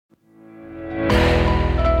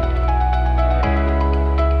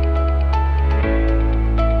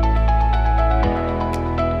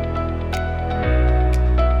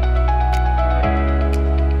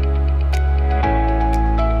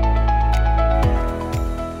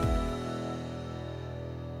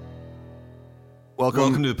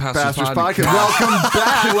Welcome to the Pastor's Podcast. Welcome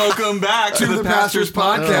back. Welcome back to the Pastor's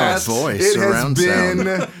Podcast. Voice. It has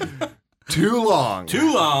been too long.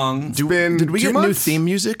 Too long. Did we get months? new theme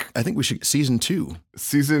music? I think we should season 2.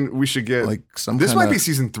 We should get Like some. This kinda, might be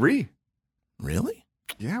season 3. Really?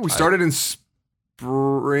 Yeah, we started in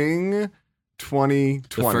spring 2020.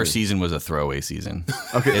 The first season was a throwaway season.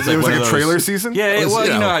 Okay, It's it was one like of a trailer those- season. Yeah, Was, well,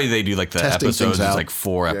 you you know know, how they do like the testing episodes. things It's out. like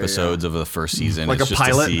 4 episodes of the first season. Like It's a just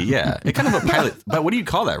to pilot? see- yeah, it kind of a pilot. But what do you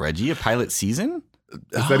call that, Reggie? A pilot season?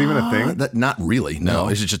 Is that even a thing? That not really. No, No.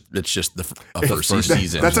 it's just a first first season.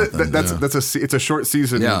 season. That's or a something, that's yeah. it's a short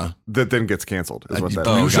season Yeah. that then gets canceled. Is what that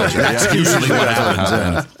Oh, is. gotcha. That's Yeah. usually what happens.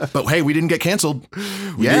 happens. Yeah. But hey, we didn't get canceled.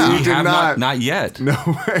 We Yeah. did have not. not yet. No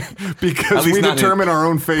way, because At least we not in- determine our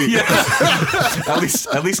own fate.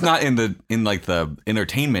 At least not in the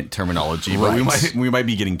entertainment terminology, but Right. we might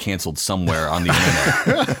be getting canceled somewhere on the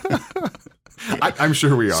internet. I'm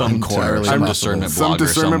sure we are. Some corner, entirely some possible. discernment Some blogger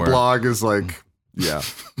discernment somewhere. blog is like, yeah.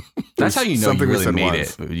 That's how you know you something we really said made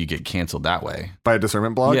once. it. You get canceled that way. By a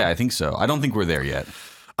discernment blog. Yeah, I think so. I don't think we're there yet.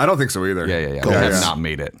 I don't think so either. Yeah. Go We ahead. have not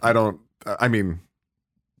made it. I don't. I mean,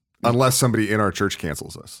 unless somebody in our church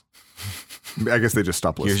cancels us, I guess they just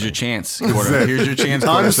stop listening. Here's your chance. Here's your chance.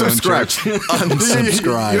 Unsubscribe.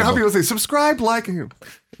 Unsubscribe. You know how people say subscribe, like.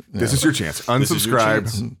 This is your chance. is your Unsubscribe.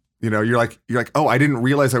 chance. You know, you're like, oh, I didn't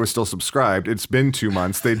realize I was still subscribed. It's been 2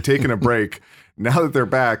 months. They'd taken a break. Now that they're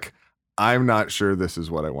back, I'm not sure this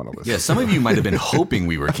is what I want to listen. Yeah, some of you might have been hoping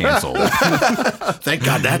we were canceled. Thank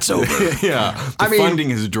God that's over. Yeah, the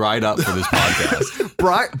funding has dried up for this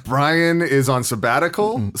podcast. Brian is on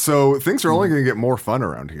sabbatical, so things are only going to get more fun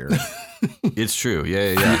around here. It's true.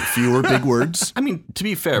 Yeah. Fewer big words. I mean, to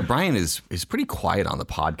be fair, Brian is pretty quiet on the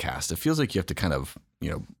podcast. It feels like you have to kind of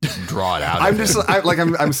draw it out. I'm of just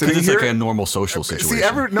him. I'm sitting It's here. like a normal social situation. See,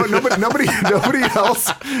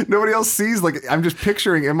 nobody else sees. Like, I'm just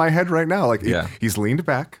picturing in my head right now. Like, he's leaned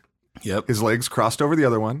back, Yep. his legs crossed over the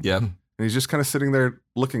other one, Yep. and he's just kind of sitting there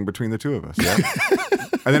looking between the two of us. Yeah.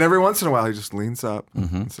 And then every once in a while, he just leans up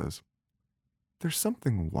and says, "There's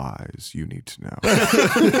something wise you need to know."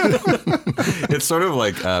 It's sort of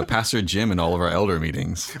like Pastor Jim in all of our elder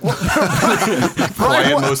meetings.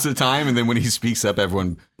 Quiet most of the time, and then when he speaks up,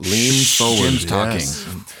 everyone Leans forward. Jim's talking. Yes.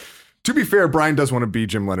 To be fair, Brian does want to be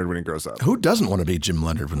Jim Leonard when he grows up. Who doesn't want to be Jim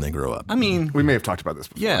Leonard when they grow up? I mean, We may have talked about this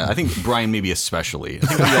before. yeah, I think Brian maybe especially. I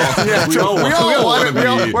think we all want to be.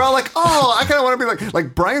 We're all like, oh, I kind of want to be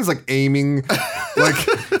like Brian's like aiming, like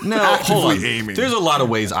No, hold on. actively aiming. There's a lot of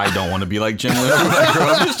ways I don't want to be like Jim Leonard when I grow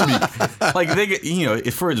up. Just to be like they get,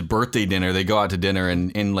 if for his birthday dinner they go out to dinner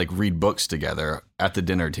and like read books together at the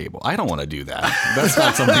dinner table. I don't want to do that. That's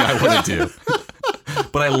not something I want to do.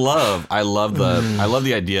 But I love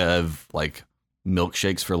the idea of like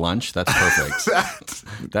milkshakes for lunch. That's perfect.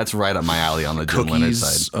 That's right up my alley on the Jim Leonard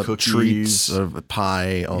Cookies, side. treats,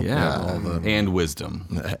 pie, all the and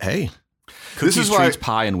wisdom. Hey, Cookies, is why- treats,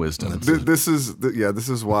 pie, and wisdom. This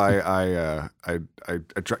is why I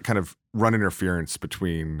kind of run interference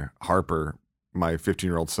between Harper, my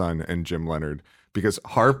 15-year-old son, and Jim Leonard, because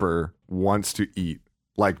Harper wants to eat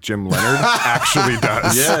like Jim Leonard actually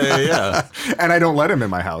does. Yeah. And I don't let him in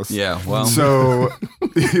my house. Yeah, well. So,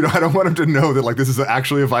 I don't want him to know that like this is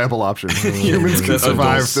actually a viable option. Humans can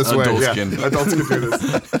survive this way. Adults Yeah, can. adults can do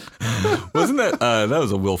this. Wasn't that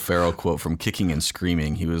was a Will Ferrell quote from Kicking and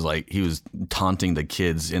Screaming? He was taunting the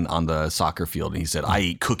kids on the soccer field, and he said, "I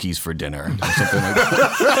eat cookies for dinner," or something like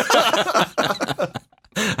that.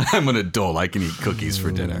 I'm an adult. I can eat cookies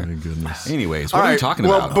for dinner. my goodness. Anyways, what are you talking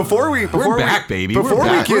well, about? Before back, baby. Before We're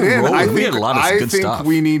back. we get We're in, rolling. We had a lot of good think stuff.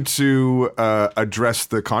 we need to address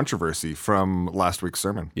the controversy from last week's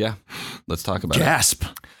sermon, Yeah, let's talk about Gasp.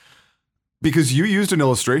 because you used an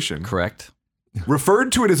illustration, it. Correct.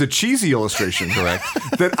 referred to it as a cheesy illustration, Correct.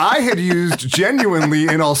 that I had used genuinely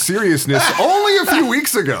in all seriousness only a few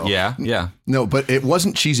weeks ago. Yeah. No, but it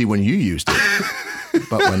wasn't cheesy when you used it.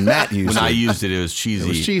 But when Matt used When it, I used it, it was cheesy. it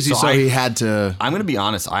was cheesy, so he had to. I'm going to be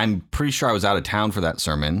honest. I'm pretty sure I was out of town for that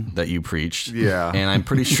sermon that you preached. Yeah. And I'm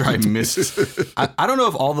pretty sure I missed. I don't know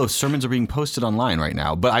if all those sermons are being posted online right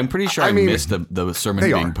now, but I'm pretty sure I mean, missed the sermons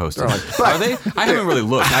they being are. posted. They're like- Are they? I haven't really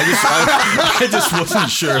looked. I just wasn't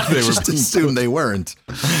sure if they were. Just assume they weren't.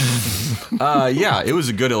 Yeah, it was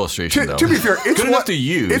a good illustration, though. To be fair, it's good enough to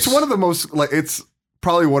use. It's one of the most it's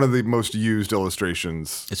probably one of the most used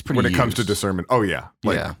illustrations. It's pretty when it comes to used. discernment. Oh yeah,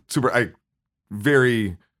 Yeah. super.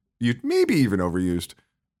 Maybe even overused,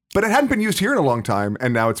 but it hadn't been used here in a long time,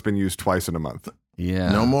 and now it's been used twice in a month.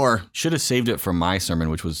 Yeah. No more. Should have saved it for my sermon,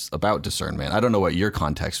 which was about discernment. I don't know what your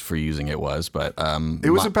context for using it was, but It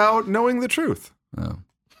was about knowing the truth. Oh.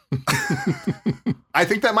 I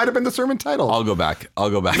think that might have been the sermon title. I'll go back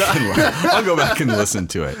and listen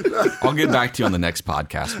to it. I'll get back to you on the next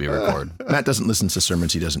podcast we record. Matt doesn't listen to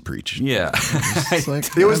sermons he doesn't preach. Yeah. It's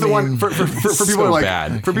like, It was the one for people so like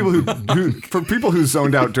bad. for people who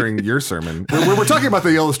zoned out during your sermon. We're talking about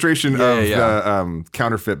the illustration of the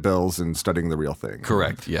counterfeit bills and studying the real thing.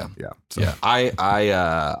 Correct. Yeah. Yeah. Yeah.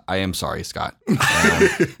 I am sorry, Scott,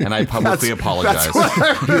 and I publicly apologize.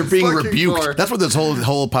 You're being rebuked. That's what this whole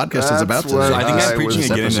podcast is about. That's what I think I'm I preaching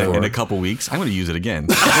was again in a couple weeks. I'm going to use it again.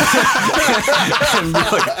 And be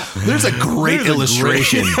like, There's a great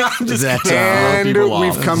illustration. And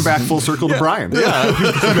we've come back full circle to Brian. yeah,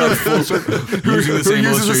 we've come back full circle. Using the Who same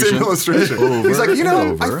uses the same illustration. He's like,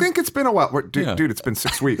 over. I think it's been a while. Dude, it's been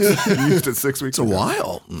 6 weeks. You used it 6 weeks It's a ago.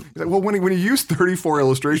 while. He's like, well, when you use 34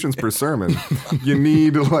 illustrations per sermon, you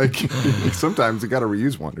need sometimes you got to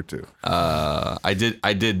reuse one or two. I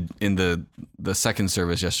did in the second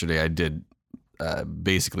service yesterday. I did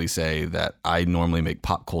basically say that I normally make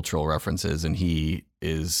pop cultural references, and he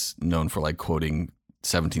is known for like quoting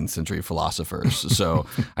 17th century philosophers. So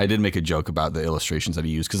I did make a joke about the illustrations that he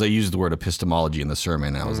used, because I used the word epistemology in the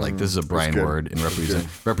sermon. And I was like, this is a Brian word and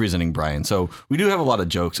representing Brian. So we do have a lot of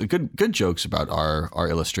jokes, good jokes about our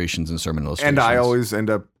illustrations and sermon illustrations. And I always end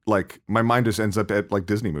up my mind just ends up at like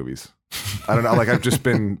Disney movies. I don't know. Like I've just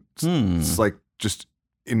been like just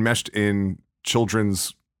enmeshed in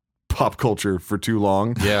children's pop culture for too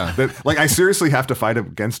long. Yeah. That like I seriously have to fight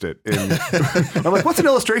against it. And I'm like, what's an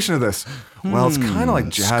illustration of this? Well, it's kind of like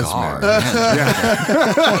Jasmine. Scar. Yeah.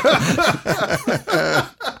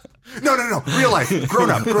 No. Real life. Grown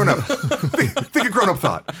up. Think a grown up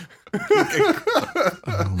thought.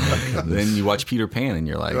 Then you watch Peter Pan and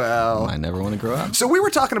you're like, Well. I never want to grow up. So we were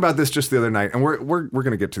talking about this just the other night, and we're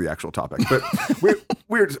going to get to the actual topic. But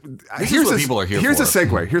we're here's what people are here Here's for. a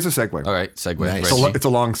segue. Here's a segue. All right, segue. Nice. Reggie. It's a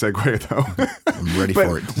long segue though. I'm ready But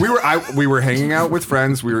for it. we were hanging out with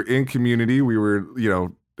friends. We were in community. We were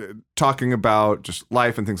talking about just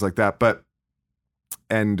life and things like that.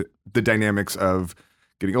 And the dynamics of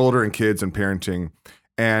getting older and kids and parenting.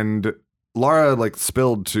 And Laura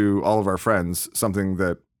spilled to all of our friends something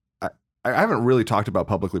that I haven't really talked about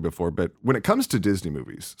publicly before, but when it comes to Disney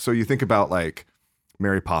movies, so you think about like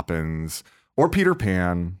Mary Poppins or Peter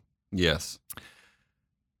Pan, Yes.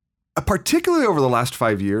 particularly over the last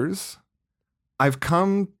 5 years, I've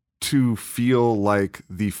come to feel like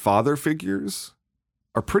the father figures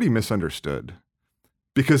are pretty misunderstood,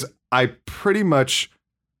 because I pretty much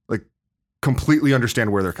completely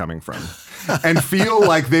understand where they're coming from and feel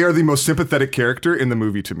like they are the most sympathetic character in the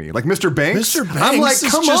movie to me. Like Mr. Banks. Mr. Banks I'm like, is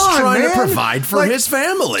come just on, trying man. to provide for his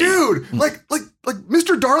family. Dude, like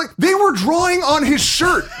Mr. Darling, they were drawing on his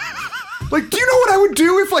shirt. Like, do you know what I would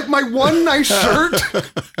do if my one nice shirt,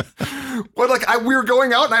 we were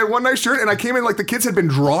going out and I had one nice shirt and I came in the kids had been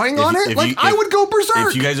drawing on it? I would go berserk.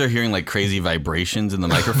 If you guys are hearing crazy vibrations in the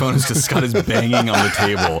microphone, it's because Scott is banging on the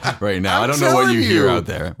table right now. I don't know what you hear out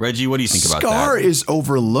there. Reggie, what do you think about that? Scar is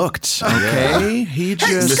overlooked. Okay, he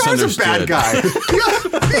just Scar's a bad misunderstood. guy.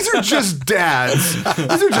 Yeah, these are just dads.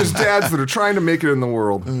 These are just dads that are trying to make it in the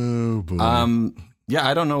world. Oh, boy. Yeah,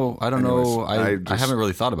 I don't know. I haven't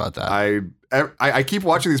really thought about that. I keep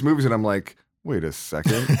watching these movies and I'm like, wait a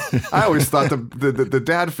second. I always thought the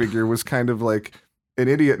dad figure was kind of like an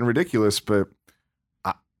idiot and ridiculous, but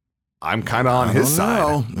I'm kind of on his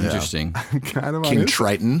side. Interesting. I'm kind of on King his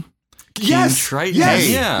Triton. Yes, Triton. yes,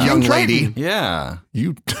 Hey, Yeah. young King Triton. lady. Yeah.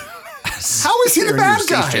 You. How is he the bad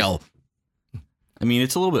guy? I mean,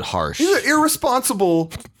 it's a little bit harsh. He's an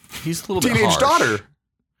irresponsible He's a little bit teenage harsh. daughter.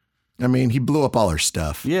 I mean, he blew up all her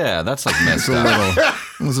stuff. Yeah, that's messed It's a up. little.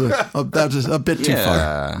 It was that was a bit too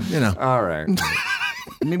Yeah. far. You know. All right.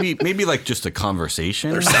 Maybe just a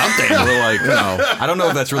conversation or something. I don't know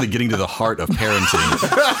if that's really getting to the heart of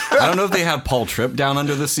parenting. I don't know if they have Paul Tripp down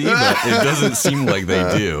under the sea, but it doesn't seem like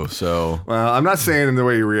they do. So, Well, I'm not saying the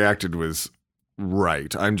way he reacted was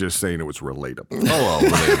right. I'm just saying it was relatable.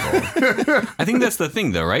 relatable. I think that's the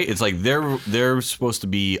thing, though, right? It's like they're supposed to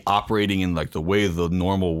be operating in the way the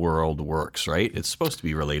normal world works, right? It's supposed to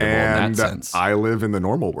be relatable in that sense. I live in the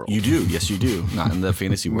normal world. You do, yes, you do. Not in the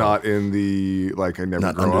fantasy world. Not in the I never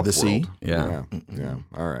Not grow under up the sea? world. Yeah. Yeah.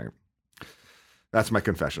 All right. That's my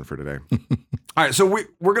confession for today. All right. So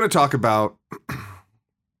we're going to talk about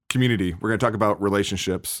community. We're going to talk about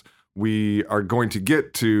relationships. We are going to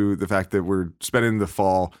get to the fact that we're spending the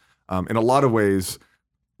fall in a lot of ways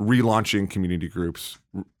relaunching community groups,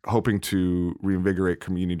 hoping to reinvigorate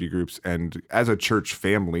community groups, and as a church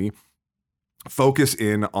family, focus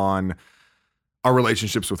in on our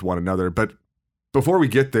relationships with one another. But before we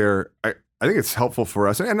get there, I think it's helpful for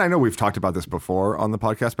us, and I know we've talked about this before on the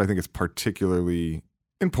podcast, but I think it's particularly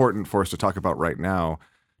important for us to talk about right now,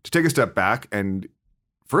 to take a step back and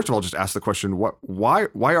first of all, just ask the question, why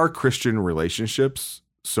are Christian relationships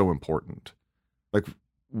so important? Like,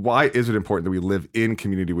 why is it important that we live in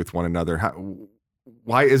community with one another?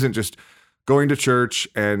 Why isn't just going to church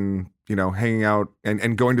and, hanging out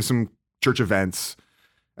and going to some church events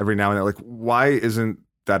every now and then? Like, why isn't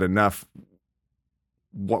that enough?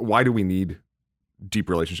 Why do we need deep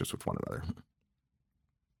relationships with one another?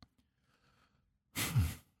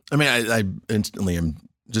 I mean, I instantly am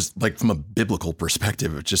just like, from a biblical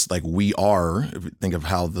perspective, it's just like we are, if you think of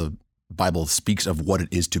how the Bible speaks of what it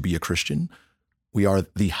is to be a Christian, we are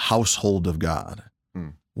the household of God.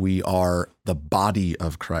 We are the body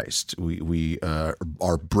of Christ. We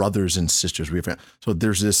are brothers and sisters. So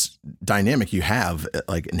there's this dynamic you have,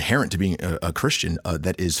 like, inherent to being a Christian,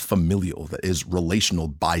 that is familial, that is relational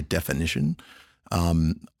by definition.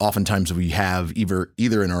 Oftentimes we have either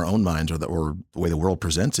in our own minds or the way the world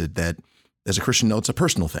presents it, that as a Christian, no, it's a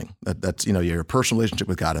personal thing. That's your personal relationship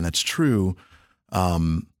with God, and that's true.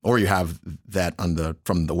 Or you have that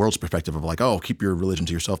from the world's perspective of like, oh, keep your religion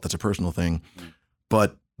to yourself. That's a personal thing.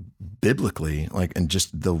 But biblically, like, and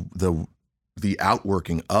just the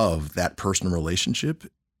outworking of that personal relationship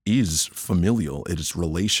is familial. It is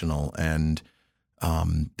relational, and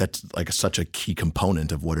that's like such a key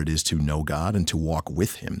component of what it is to know God and to walk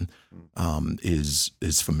with Him.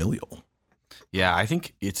 Is familial. Yeah, I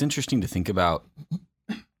think it's interesting to think about.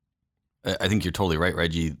 I think you're totally right,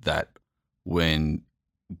 Reggie, that when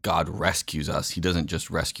God rescues us, He doesn't just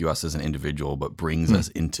rescue us as an individual, but brings us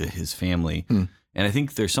into His family. And I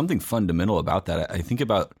think there's something fundamental about that. I think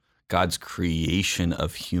about God's creation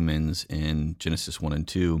of humans in Genesis 1 and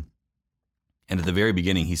 2. And at the very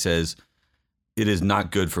beginning, He says, it is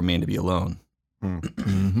not good for man to be alone.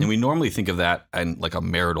 And we normally think of that in like a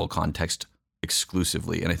marital context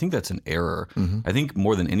exclusively. And I think that's an error. I think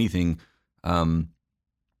more than anything,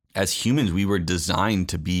 as humans, we were designed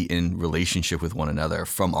to be in relationship with one another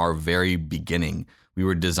from our very beginning. We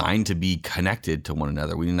were designed to be connected to one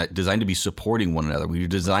another. We were designed to be supporting one another. We were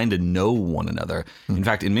designed to know one another. In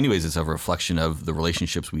fact, in many ways, it's a reflection of the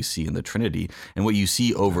relationships we see in the Trinity. And what you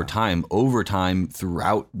see over time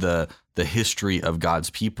throughout the history of God's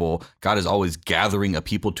people, God is always gathering a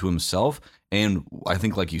people to Himself. And I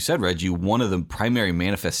think, like you said, Reggie, one of the primary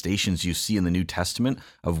manifestations you see in the New Testament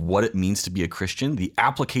of what it means to be a Christian, the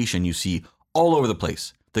application you see all over the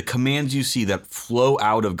place. The commands you see that flow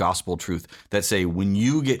out of gospel truth that say when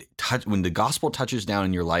the gospel touches down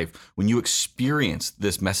in your life, when you experience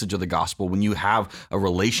this message of the gospel, when you have a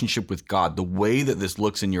relationship with God, the way that this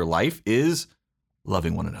looks in your life is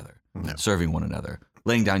loving one another, serving one another,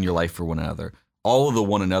 laying down your life for one another. All of the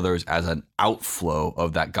one another's as an outflow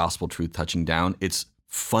of that gospel truth touching down. It's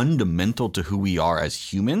fundamental to who we are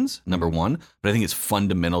as humans, number one, but I think it's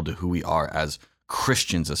fundamental to who we are as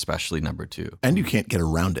Christians, especially, number two. And you can't get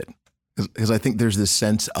around it, because I think there's this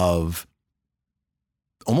sense of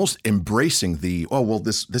almost embracing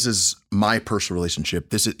this is my personal relationship.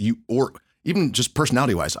 This is you, or even just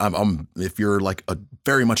personality wise. If you're like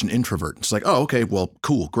very much an introvert, it's like, oh, okay, well,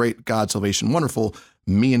 cool, great, God, salvation, wonderful,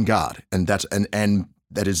 me and God, and that's and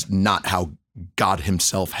that is not how God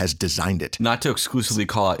Himself has designed it. Not to exclusively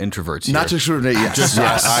call out introverts here. Not to exclusively, yes.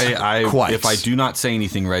 If I do not say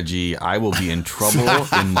anything, Reggie, I will be in trouble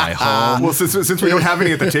in my home. Well, since we don't have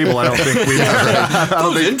any at the table, I don't think we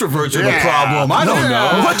Those introverts are the problem. I don't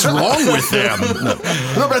know. What's wrong with them?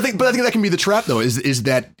 No, but I think that can be the trap, though, is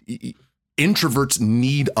that introverts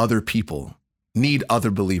need other people, need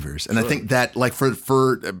other believers. And I think that, like,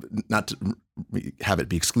 for not to have it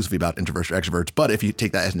be exclusively about introverts or extroverts, but if you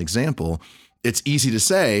take that as an example, it's easy to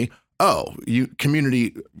say, oh,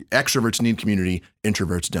 extroverts need community,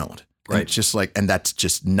 introverts don't. Right. And it's just like, and that's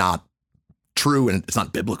just not true, and it's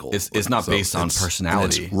not biblical. It's not based on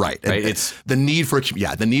personality. Right. It's the need for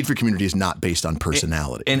community is not based on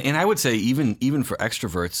personality. And I would say even for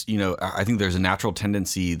extroverts, I think there's a natural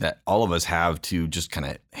tendency that all of us have to just kind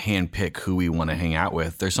of handpick who we want to hang out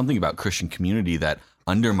with. There's something about Christian community that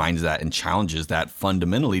undermines that and challenges that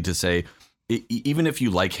fundamentally to say, even if you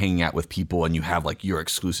like hanging out with people and you have like your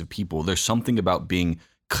exclusive people, there's something about being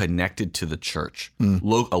connected to the church,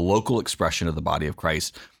 a local expression of the body of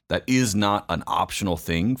Christ, that is not an optional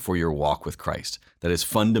thing for your walk with Christ. That is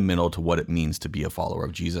fundamental to what it means to be a follower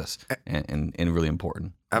of Jesus, and really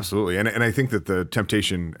important. Absolutely. And I think that the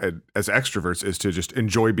temptation as extroverts is to just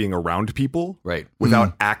enjoy being around people Right.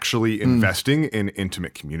 without actually investing in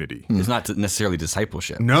intimate community. It's not necessarily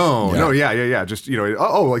discipleship. No, yeah. Just,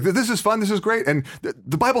 like this is fun. This is great. And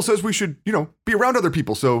the Bible says we should, be around other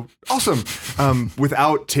people. So awesome.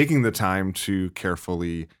 Without taking the time to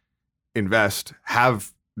carefully invest,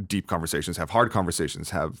 have deep conversations, have hard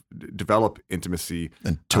conversations, develop intimacy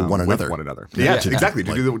and to one with another. one another. Yeah, exactly.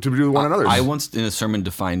 To do with one another. I once in a sermon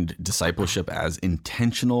defined discipleship as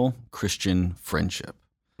intentional Christian friendship.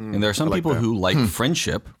 And there are some people who like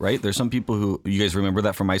friendship, right? There's some people who, you guys remember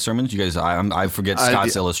that from my sermons? You guys, I forget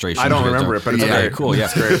Scott's illustration. I don't remember it, but it's okay. okay. Cool,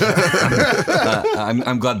 yeah. Great.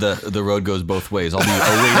 I'm glad the road goes both ways. I'll be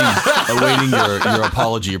awaiting your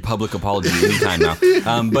apology, your public apology anytime now.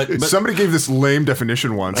 But somebody gave this lame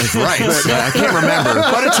definition once. Right. I can't remember,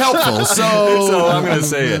 but it's helpful. So I'm going to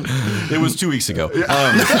say it. It was 2 weeks ago.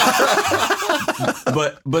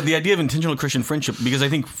 But the idea of intentional Christian friendship, because I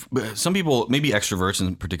think some people, maybe extroverts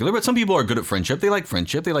in particular, but some people are good at friendship. They like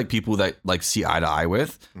friendship. They like people that like see eye to eye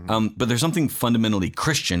with. But there's something fundamentally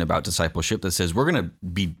Christian about discipleship that says we're going to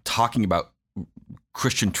be talking about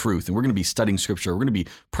Christian truth, and we're going to be studying scripture. We're going to be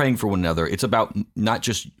praying for one another. It's about not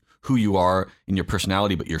just who you are in your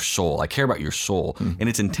personality, but your soul. I care about your soul, and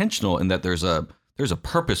it's intentional in that there's a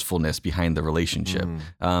purposefulness behind the relationship.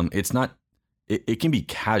 It's not. It can be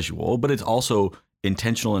casual, but it's also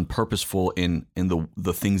intentional and purposeful in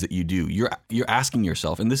the things that you do. You're asking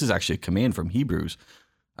yourself, and this is actually a command from Hebrews,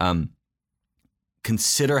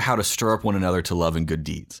 consider how to stir up one another to love and good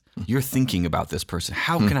deeds. You're thinking about this person.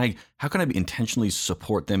 How can I intentionally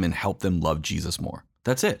support them and help them love Jesus more?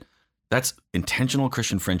 That's it. That's intentional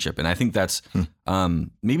Christian friendship. And I think that's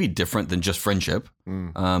maybe different than just friendship,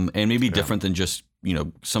 and maybe different than just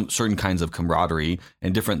some certain kinds of camaraderie,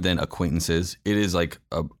 and different than acquaintances. It is like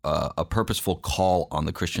a purposeful call on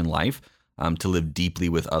the Christian life to live deeply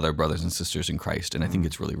with other brothers and sisters in Christ. And I think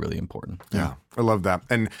it's really, really important. Yeah, I love that.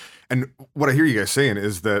 And what I hear you guys saying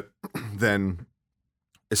is that then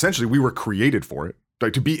essentially we were created for it.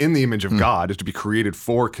 Like, to be in the image of God is to be created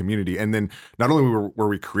for community. And then not only were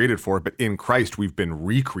we created for it, but in Christ, we've been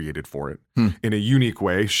recreated for it in a unique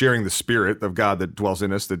way, sharing the Spirit of God that dwells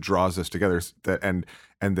in us, that draws us together, and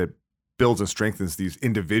that builds and strengthens these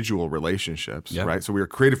individual relationships, right? So we were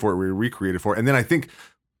created for it, we were recreated for it. And then I think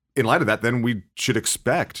in light of that, then we should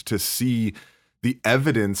expect to see the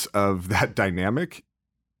evidence of that dynamic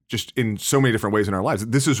just in so many different ways in our lives.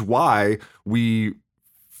 This is why we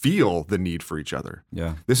feel the need for each other.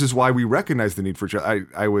 Yeah. This is why we recognize the need for each other.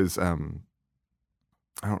 I was, I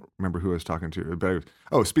don't remember who I was talking to, but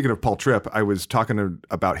speaking of Paul Tripp, I was talking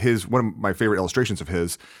about one of my favorite illustrations of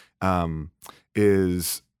his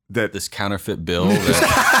is that this counterfeit bill. The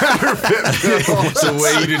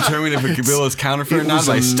way you determine if a bill is counterfeit or not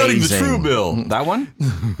by studying the true bill. That one?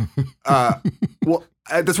 Well,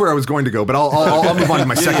 that's where I was going to go, but I'll move on to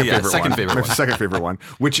my second favorite one,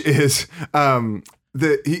 which is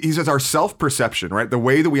he says our self-perception, right? The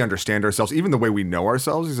way that we understand ourselves, even the way we know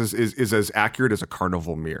ourselves, is as accurate as a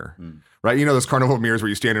carnival mirror, right? You know those carnival mirrors where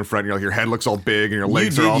you stand in front and your head looks all big and your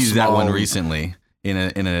legs are all small. You did use that one recently in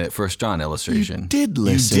a 1 John illustration. You did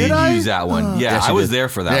listen. You did use that one. Yeah, yes, I was there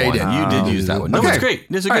for that one. You did use that one. No, it's great.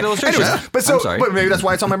 It's a good illustration. Anyways, but maybe that's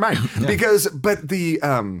why it's on my mind. Because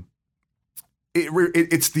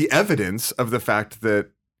it's the evidence of the fact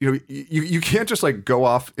that you can't just like go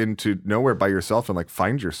off into nowhere by yourself and like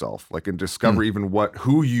find yourself, like, and discover even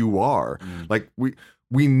who you are. Like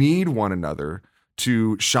we need one another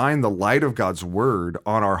to shine the light of God's word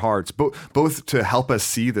on our hearts, both to help us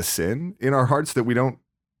see the sin in our hearts that we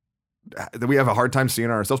have a hard time seeing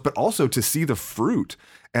in ourselves, but also to see the fruit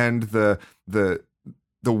and the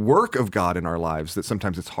work of God in our lives that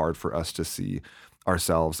sometimes it's hard for us to see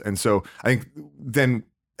ourselves. And so I think then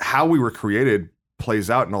how we were created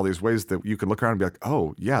plays out in all these ways that you can look around and be like,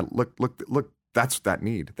 oh yeah, look, that's that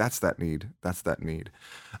need.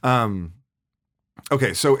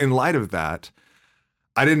 Okay. So in light of that,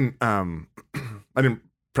 I didn't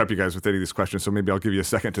prep you guys with any of these questions, so maybe I'll give you a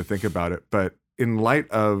second to think about it. But in light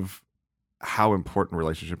of how important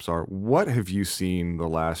relationships are, what have you seen the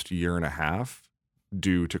last year and a half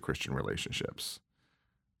do to Christian relationships?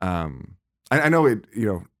 I know it,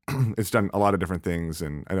 it's done a lot of different things,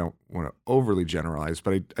 and I don't want to overly generalize,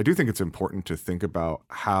 but I do think it's important to think about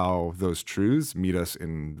how those truths meet us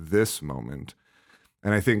in this moment.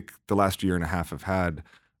 And I think the last year and a half have had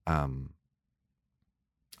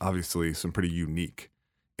obviously some pretty unique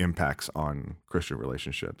impacts on Christian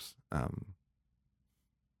relationships.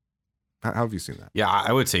 How have you seen that? Yeah,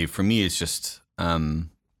 I would say for me, it's just, I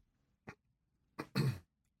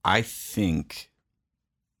think,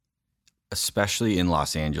 especially in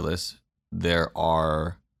Los Angeles, there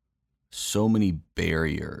are so many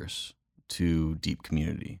barriers to deep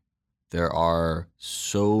community. There are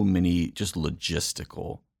so many just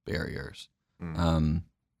logistical barriers in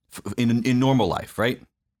normal life, right?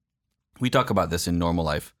 We talk about this in normal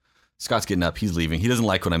life. Scott's getting up. He's leaving. He doesn't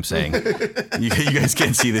like what I'm saying. You guys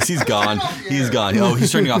can't see this. He's gone. He's gone. Oh,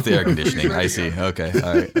 he's turning off the air conditioning. I see. Okay.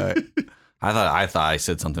 All right. I thought I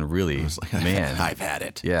said something really, man. I've had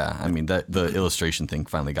it. Yeah. I mean, the illustration thing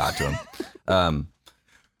finally got to him.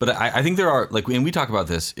 But I think there are, like, and we talk about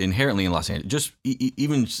this inherently in Los Angeles, just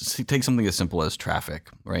even take something as simple as traffic,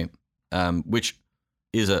 right? Which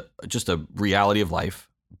is just a reality of life,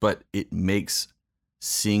 but it makes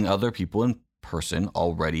seeing other people in person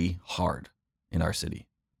already hard in our city.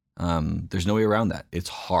 There's no way around that. It's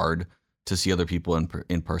hard to see other people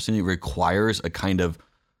in person. It requires a kind of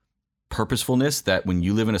purposefulness that when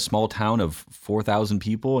you live in a small town of 4,000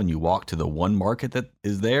 people and you walk to the one market that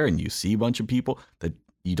is there and you see a bunch of people, that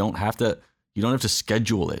you don't have to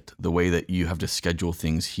schedule it the way that you have to schedule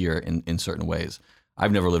things here in certain ways.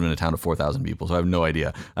 I've never lived in a town of 4,000 people, so I have no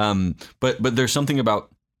idea. But there's something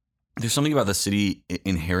about the city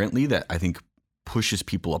inherently that I think pushes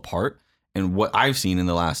people apart. And what I've seen in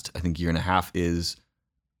the last, I think, year and a half is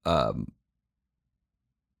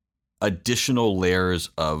additional layers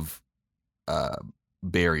of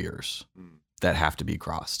barriers that have to be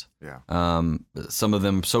crossed. Yeah. Some of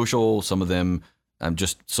them social, some of them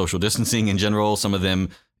just social distancing in general. Some of them,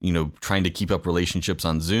 trying to keep up relationships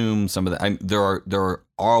on Zoom. Some of the there are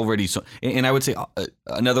already so. And I would say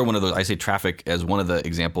another one of those. I say traffic as one of the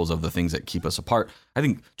examples of the things that keep us apart. I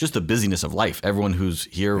think just the busyness of life. Everyone who's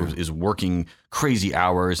here is working crazy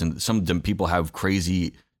hours, and some of them people have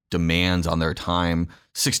crazy demands on their time,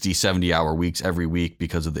 60, 70-hour weeks every week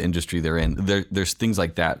because of the industry they're in. There's things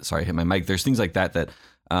like that. Sorry, I hit my mic. There's things like that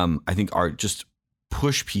I think are just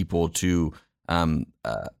push people to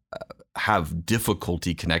have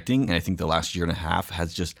difficulty connecting. And I think the last year and a half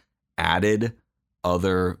has just added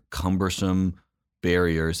other cumbersome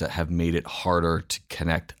barriers that have made it harder to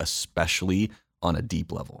connect, especially on a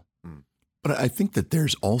deep level. But I think that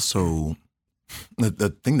there's also the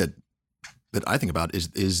thing that I think about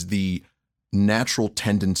is the natural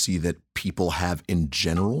tendency that people have in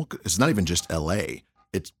general. It's not even just LA.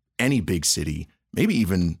 It's any big city, maybe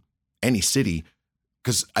even any city,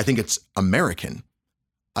 because I think it's American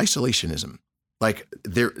isolationism. Like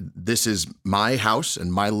this is my house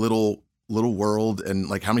and my little world, and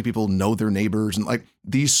like how many people know their neighbors and like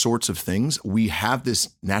these sorts of things. We have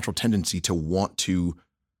this natural tendency to want to,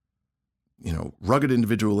 rugged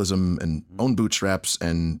individualism and own bootstraps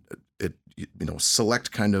and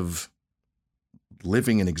select kind of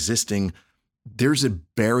living and existing. There's a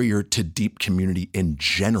barrier to deep community in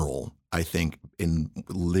general, I think, in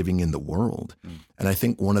living in the world. And I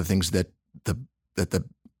think one of the things that the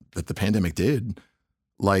pandemic did,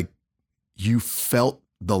 like, you felt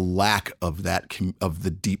the lack of that of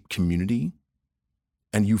the deep community,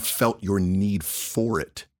 and you felt your need for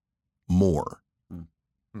it more.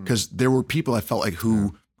 Because there were people I felt like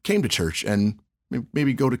who came to church and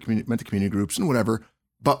maybe went to community groups and whatever,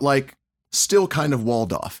 but like still kind of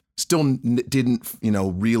walled off, still didn't,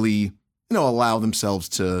 really, allow themselves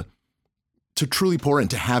to truly pour in,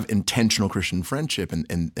 to have intentional Christian friendship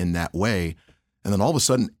in that way. And then all of a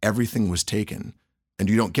sudden everything was taken, and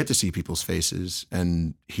you don't get to see people's faces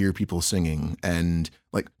and hear people singing and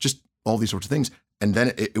like just all these sorts of things. And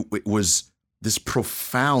then it was this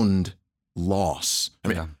profound loss. I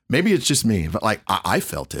mean, maybe it's just me, but like I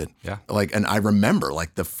felt it. Yeah. Like, and I remember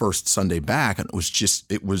like the first Sunday back, and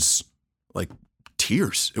it was like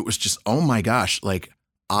tears. It was just, oh my gosh. Like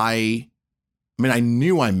I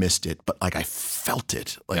knew I missed it, but like I felt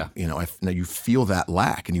it. Like, you feel that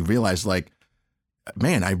lack, and you realize like,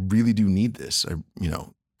 man, I really do need this.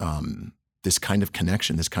 This kind of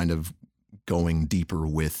connection, this kind of going deeper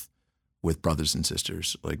with brothers and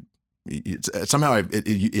sisters. Like, somehow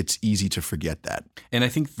it's easy to forget that. And I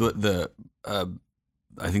think the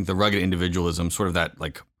rugged individualism, sort of that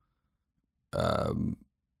like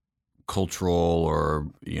cultural, or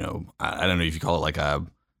I don't know if you call it like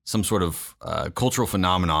some sort of cultural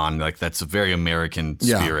phenomenon, like that's a very American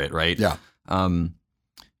spirit, right? Yeah.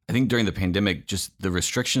 I think during the pandemic, just the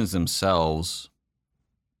restrictions themselves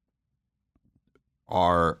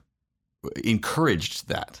encouraged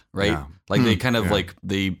that, right? Yeah. Like they kind of like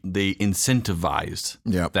they incentivized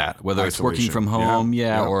that, whether it's working from home,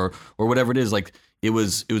 or whatever it is. Like it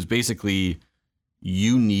was basically,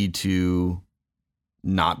 you need to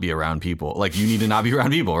not be around people. Like you need to not be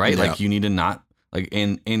around people, right? Yeah. Like you need to not like,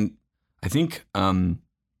 and I think,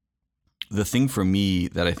 the thing for me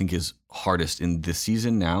that I think is hardest in this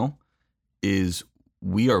season now is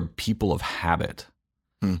we are people of habit.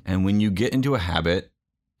 And when you get into a habit,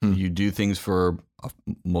 you do things for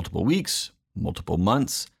multiple weeks, multiple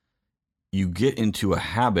months, you get into a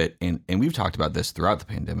habit, and we've talked about this throughout the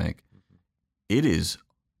pandemic. It is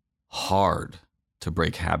hard to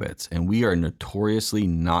break habits, and we are notoriously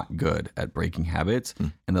not good at breaking habits.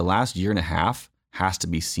 And the last year and a half has to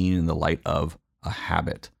be seen in the light of a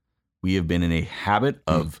habit. We have been in a habit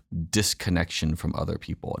of disconnection from other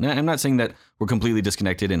people. And I'm not saying that we're completely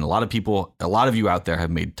disconnected. And a lot of you out there have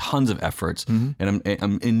made tons of efforts. And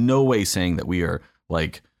I'm in no way saying that we are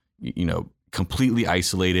like, completely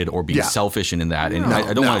isolated or being selfish in that. And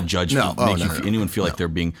I don't want to judge, anyone feel like they're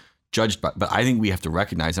being judged. But I think we have to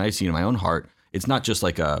recognize, and I see it in my own heart, it's not just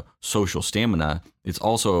like a social stamina. It's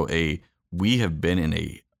also we have been in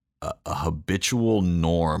a habitual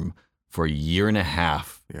norm for a year and a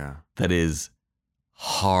half. That is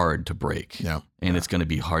hard to break. And it's going to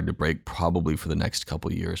be hard to break probably for the next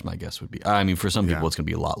couple of years, my guess would be. I mean, for some people, it's going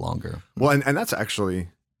to be a lot longer. Well, and that's actually,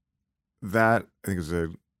 that I think is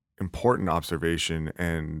an important observation,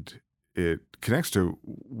 and it connects to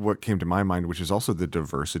what came to my mind, which is also the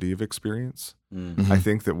diversity of experience. I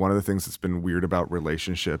think that one of the things that's been weird about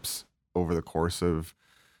relationships over the course of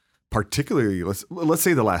particularly, let's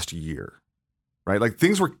say the last year, right? Like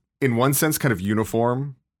things were in one sense kind of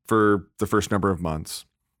uniform for the first number of months.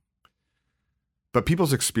 But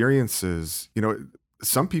people's experiences,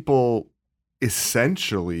 some people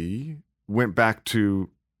essentially went back to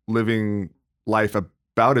living life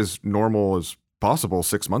about as normal as possible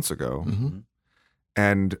 6 months ago.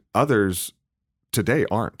 And others today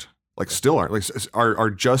aren't, still aren't, are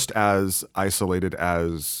just as isolated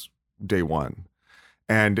as day one.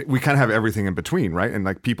 And we kind of have everything in between, right?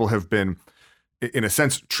 And people have been, in a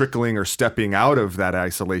sense, trickling or stepping out of that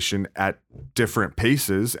isolation at different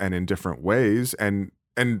paces and in different ways. And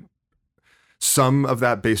some of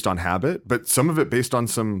that based on habit, but some of it based on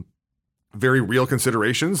some very real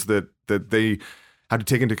considerations that they had to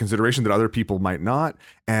take into consideration that other people might not.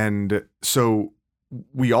 And so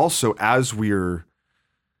we also,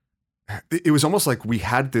 it was almost like we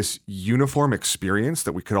had this uniform experience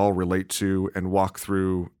that we could all relate to and walk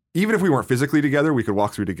through. Even if we weren't physically together, we could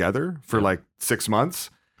walk through together for 6 months.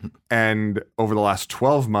 And over the last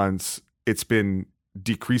 12 months, it's been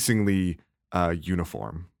decreasingly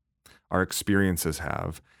uniform. Our experiences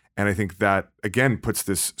have. And I think that, again, puts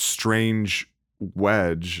this strange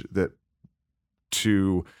wedge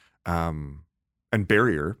and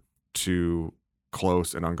barrier to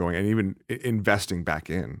close and ongoing and even investing back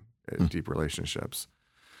in deep relationships.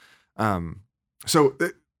 So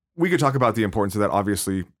we could talk about the importance of that.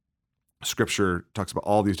 Obviously, Scripture talks about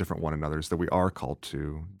all these different one another's that we are called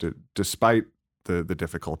to, despite the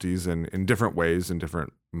difficulties and in different ways, in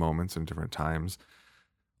different moments, and different times.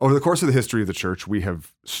 Over the course of the history of the church, we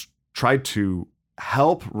have tried to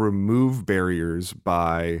help remove barriers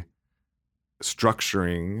by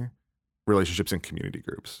structuring relationships in community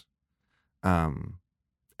groups. And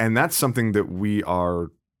that's something that we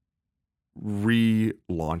are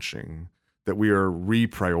relaunching, that we are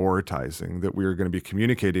reprioritizing, that we are going to be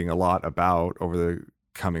communicating a lot about over the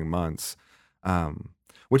coming months,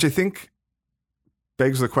 which I think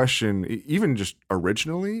begs the question, even just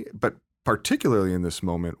originally, but particularly in this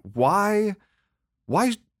moment, why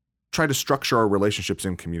try to structure our relationships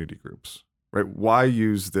in community groups, right? Why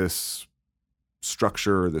use this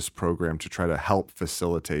structure or this program to try to help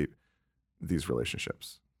facilitate these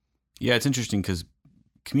relationships? Yeah, it's interesting because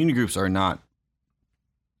community groups are not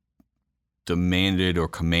demanded or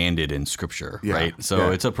commanded in Scripture, right?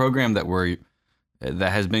 So it's a program that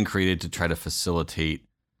has been created to try to facilitate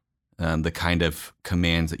the kind of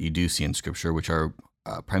commands that you do see in Scripture, which are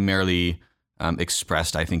primarily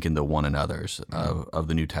expressed, I think, in the one another's of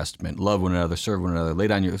the New Testament. Love one another, serve one another, lay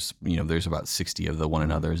down your, there's about 60 of the one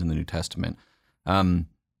another's in the New Testament. And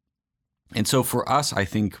so for us, I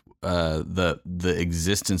think the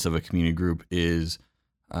existence of a community group is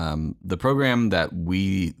the program that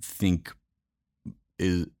we think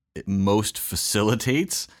it most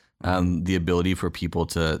facilitates the ability for people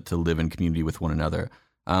to live in community with one another.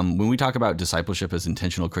 When we talk about discipleship as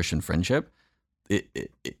intentional Christian friendship,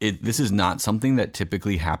 this is not something that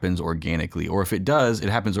typically happens organically, or if it does, it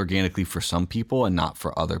happens organically for some people and not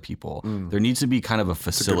for other people. There needs to be kind of a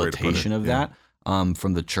facilitation of that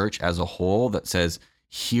from the church as a whole that says,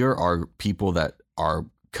 here are people that are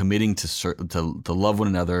committing to love one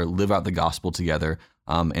another, live out the gospel together,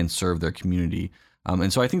 and serve their community.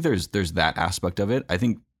 And so I think there's that aspect of it. I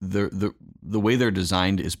think the way they're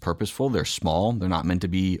designed is purposeful. They're small. They're not meant to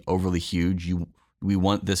be overly huge. We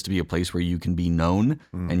want this to be a place where you can be known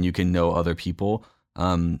and you can know other people.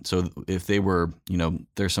 So if they were,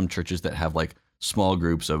 there's some churches that have like small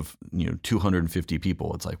groups of 250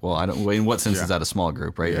 people. It's like, well, in what sense is that a small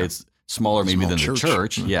group, right? Yeah. It's smaller maybe than the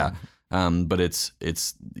church. Mm-hmm. Yeah. But it's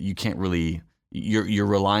you can't really, you're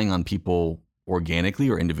relying on people organically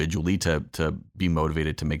or individually to be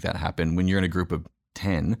motivated to make that happen. When you're in a group of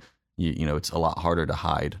 10, it's a lot harder to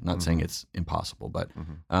hide. I'm not saying it's impossible, but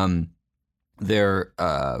they're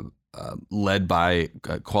led by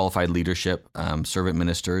qualified leadership, servant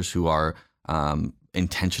ministers who are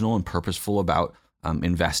intentional and purposeful about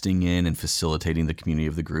investing in and facilitating the community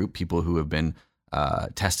of the group, people who have been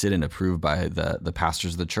tested and approved by the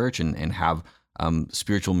pastors of the church and have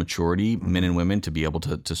spiritual maturity, men and women, to be able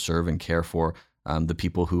to serve and care for the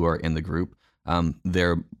people who are in the group.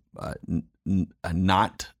 They're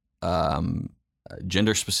not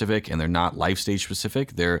gender specific and they're not life stage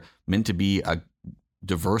specific. They're meant to be a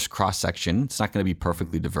diverse cross section. It's not going to be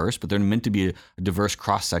perfectly diverse, but they're meant to be a diverse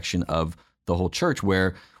cross section of the whole church,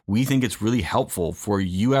 where we think it's really helpful for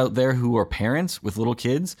you out there who are parents with little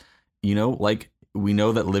kids. Like, we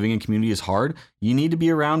know that living in community is hard. You need to be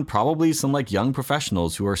around probably some like young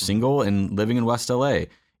professionals who are single and living in West LA.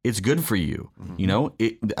 It's good for you.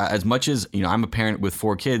 As much as, I'm a parent with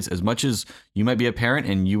 4 kids, as much as you might be a parent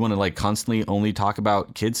and you want to like constantly only talk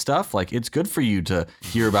about kid stuff, like it's good for you to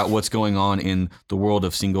hear about what's going on in the world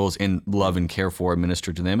of singles and love and care for and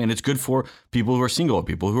minister to them. And it's good for people who are single,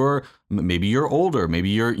 people who are, maybe you're older, maybe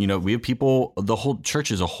you're, we have people, the whole church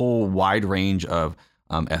is a whole wide range of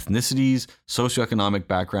ethnicities, socioeconomic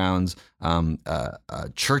backgrounds,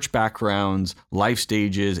 church backgrounds, life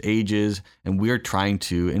stages, ages, and we're trying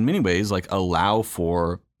to, in many ways, like allow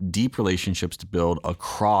for deep relationships to build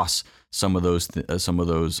across some of those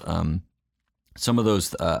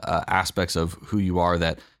aspects of who you are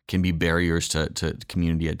that can be barriers to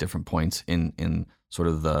community at different points in sort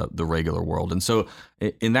of the regular world. And so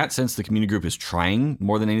in that sense, the community group is trying,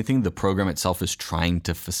 more than anything, the program itself is trying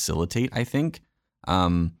to facilitate, I think,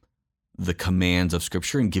 the commands of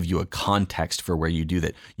Scripture and give you a context for where you do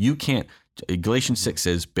that. You can't, Galatians 6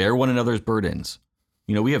 says, bear one another's burdens.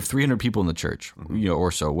 We have 300 people in the church,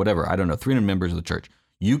 or so, whatever. I don't know, 300 members of the church.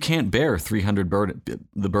 You can't bear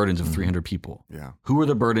the burdens of 300 people. Yeah. Who are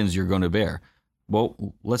the burdens you're going to bear?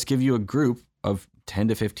 Well, let's give you a group of 10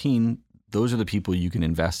 to 15. Those are the people you can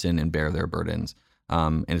invest in and bear their burdens.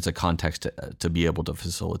 And it's a context to be able to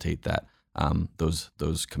facilitate that.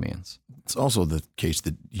 Those commands. It's also the case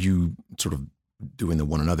that you sort of doing the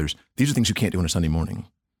one another's. These are things you can't do on a Sunday morning.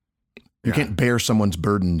 You can't bear someone's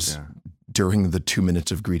burdens during the 2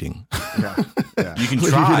 minutes of greeting. Yeah. You can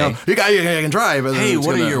try. You can try. But hey,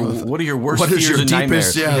 what are your worst fears and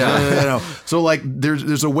nightmares? So like,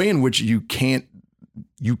 there's a way in which you can't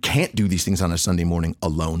do these things on a Sunday morning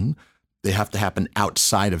alone. They have to happen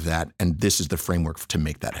outside of that, and this is the framework to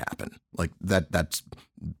make that happen. Like that's.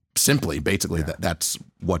 Simply, basically, that's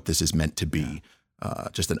what this is meant to be,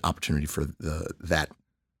 just an opportunity for that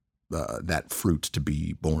fruit to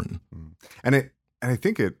be born. And I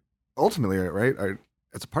think it ultimately, right,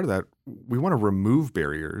 as a part of that, we want to remove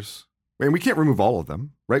barriers. I mean, we can't remove all of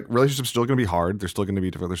them, right? Relationships are still going to be hard. They're still going to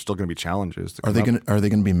be difficult. There's still going to be challenges. Are they going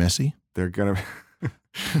to be messy? They're going to.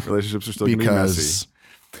 Relationships are still going to be messy.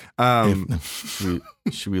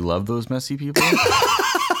 Should we love those messy people?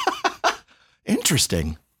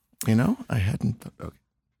 Interesting. I hadn't.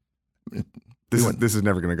 Okay. This is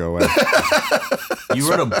never going to go away. You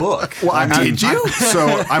wrote a book. Well, did you?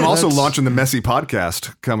 I'm also launching the Messy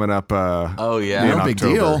podcast coming up. Oh yeah, no big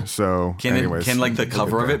deal. So can like the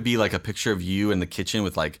cover of it be like a picture of you in the kitchen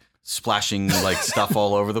with like splashing like stuff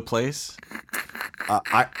all over the place?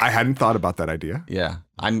 I hadn't thought about that idea. Yeah,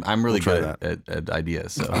 I'm really good at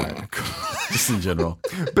ideas. So just in general.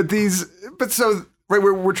 Right,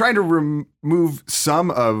 we're trying to remove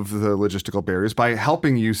some of the logistical barriers by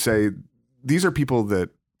helping you say these are people that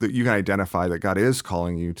you can identify that God is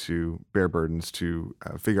calling you to bear burdens, to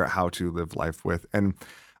figure out how to live life with. And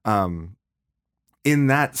in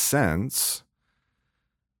that sense,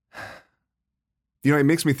 it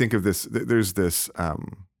makes me think of this. There's this,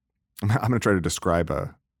 I'm going to try to describe a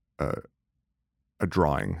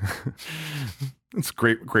drawing. It's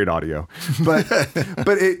great audio, but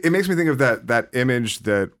it makes me think of that image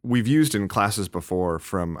that we've used in classes before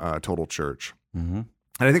from Total Church. Mm-hmm.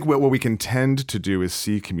 And I think what we can tend to do is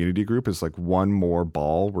see community group as like one more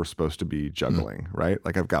ball we're supposed to be juggling, right?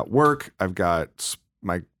 Like I've got work, I've got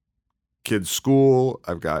my kids' school,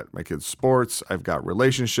 I've got my kids' sports, I've got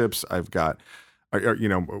relationships, I've got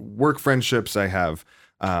work friendships. I have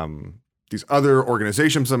these other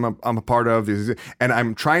organizations I'm a part of, and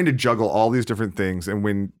I'm trying to juggle all these different things. And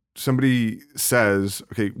when somebody says,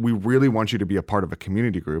 okay, we really want you to be a part of a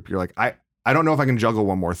community group, you're like, I don't know if I can juggle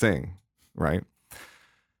one more thing, right?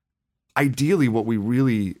 Ideally, what we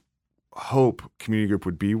really hope community group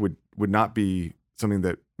would be would not be something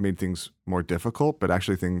that made things more difficult, but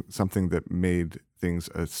actually something that made things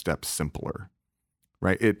a step simpler,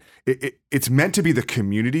 right? It's meant to be the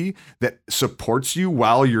community that supports you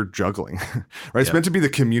while you're juggling, right? It's meant to be the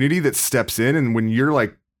community that steps in, and when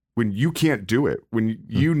you can't do it, when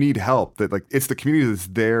you need help, that like it's the community that's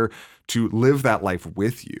there to live that life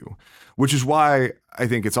with you, which is why I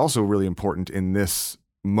think it's also really important in this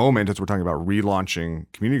moment, as we're talking about relaunching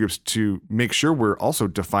community groups, to make sure we're also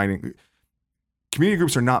defining community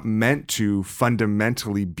groups are not meant to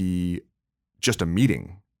fundamentally be just a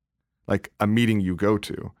meeting, like a meeting you go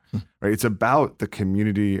to, right? It's about the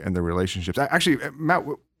community and the relationships. Actually, Matt,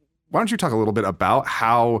 why don't you talk a little bit about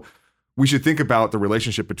how we should think about the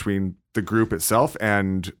relationship between the group itself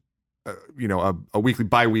and, a weekly,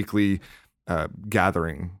 bi-weekly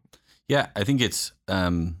gathering? Yeah, I think it's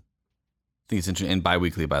interesting. And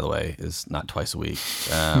bi-weekly, by the way, is not twice a week.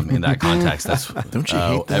 In that context, that's don't you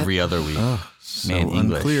hate that? Every other week. So Man,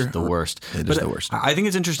 English, unclear. the worst. It is the worst. I think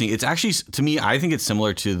it's interesting. It's actually, to me, I think it's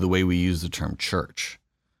similar to the way we use the term church,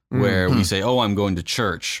 where we say, oh, I'm going to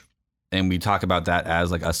church. And we talk about that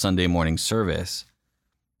as like a Sunday morning service.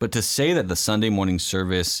 But to say that the Sunday morning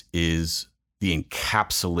service is the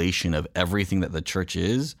encapsulation of everything that the church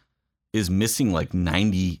is missing like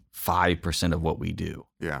 95% of what we do.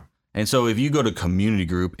 Yeah. And so if you go to community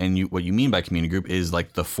group, and what you mean by community group is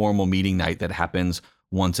like the formal meeting night that happens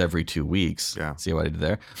once every 2 weeks. Yeah. See what I did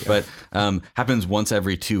there? Yeah. But happens once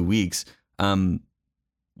every 2 weeks.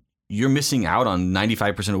 You're missing out on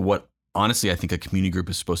 95% of what, honestly, I think a community group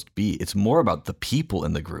is supposed to be. It's more about the people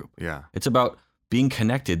in the group. Yeah. It's about being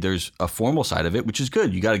connected. There's a formal side of it, which is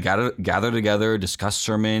good. You got to gather together, discuss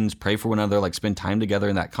sermons, pray for one another, like spend time together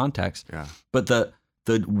in that context. Yeah. But the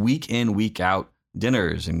week in, week out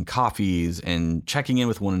dinners and coffees and checking in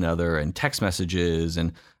with one another and text messages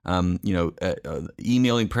and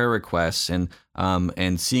emailing prayer requests and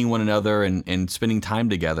seeing one another and spending time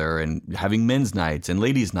together and having men's nights and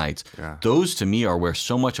ladies' nights. Yeah. Those to me are where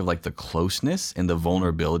so much of like the closeness and the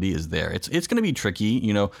vulnerability is there. It's going to be tricky,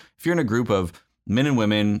 if you're in a group of men and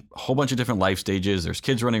women, a whole bunch of different life stages, there's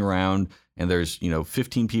kids running around and there's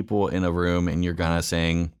 15 people in a room, and you're kind of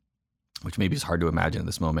saying, which maybe is hard to imagine at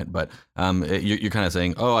this moment, but you're kind of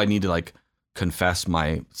saying, oh, I need to like confess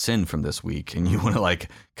my sin from this week. And you want to like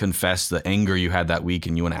confess the anger you had that week,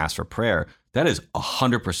 and you want to ask for prayer. That is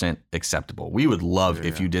 100% acceptable. We would love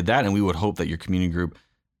if you did that. And we would hope that your community group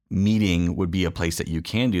meeting would be a place that you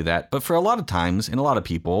can do that. But for a lot of times and a lot of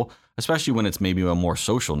people, especially when it's maybe a more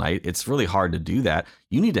social night, it's really hard to do that.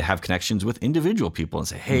 You need to have connections with individual people and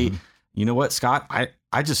say, hey, you know what, Scott, I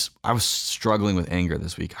was struggling with anger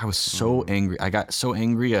this week. I was so angry. I got so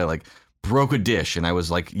angry. I like broke a dish, and I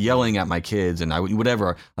was like yelling at my kids, and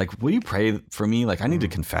whatever. Like, will you pray for me? Like, I need to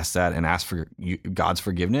confess that and ask for God's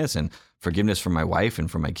forgiveness and forgiveness for my wife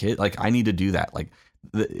and for my kid. Like, I need to do that. Like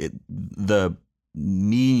the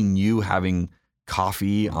me and you having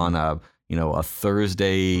coffee on a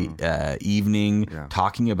Thursday evening,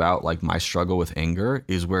 talking about like my struggle with anger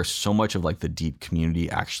is where so much of like the deep community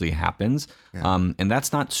actually happens. And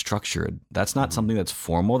that's not structured. That's not something that's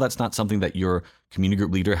formal. That's not something that your community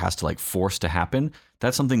group leader has to like force to happen.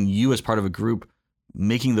 That's something you, as part of a group,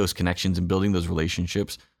 making those connections and building those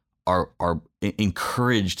relationships are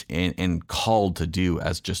encouraged and called to do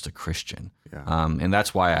as just a Christian. And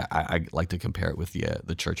that's why I like to compare it with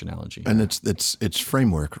the church analogy. And it's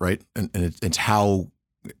framework, right? And it's how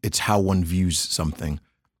one views something,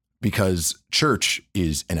 because church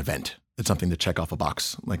is an event. It's something to check off a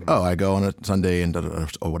box. Like, oh, I go on a Sunday and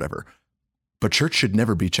or whatever. But church should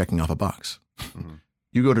never be checking off a box.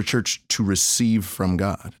 You go to church to receive from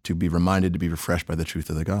God, to be reminded, to be refreshed by the truth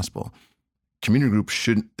of the gospel. Community group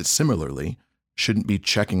shouldn't be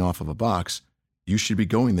checking off of a box. You should be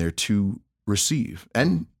going there to receive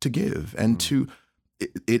and to give and to,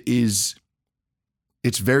 it's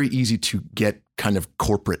very easy to get kind of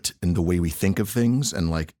corporate in the way we think of things,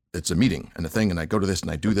 and like it's a meeting and a thing, and I go to this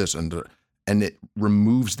and I do this, and it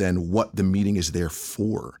removes then what the meeting is there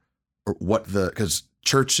for, or because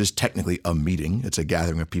church is technically a meeting. It's a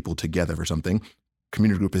gathering of people together for something.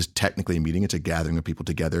 Community group is technically a meeting. It's a gathering of people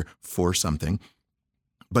together for something.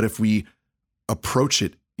 But if we approach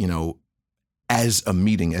it, as a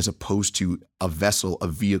meeting, as opposed to a vessel, a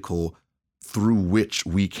vehicle through which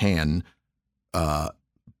we can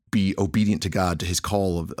be obedient to God, to his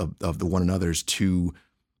call of the one another's, to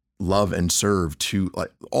love and serve, to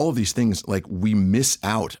like all of these things. Like we miss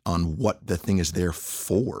out on what the thing is there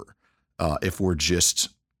for if we're just,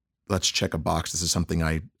 let's check a box. This is something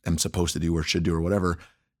I am supposed to do or should do or whatever.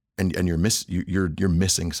 And you're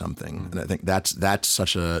missing something. And I think that's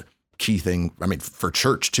such a key thing. I mean, for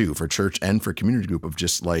church too, for church and for community group, of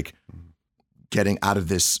just like getting out of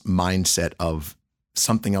this mindset of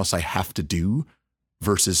something else I have to do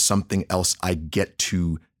versus something else I get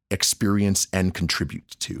to experience and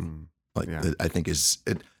contribute to. I think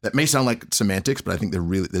that may sound like semantics, but I think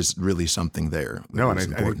there's really something there. No, and I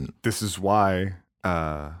think this is why,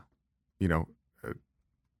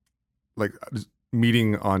 like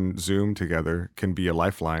meeting on Zoom together can be a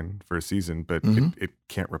lifeline for a season, but it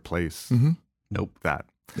can't replace that.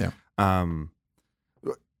 Yeah.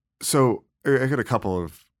 So I got a couple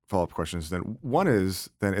of follow-up questions then. One is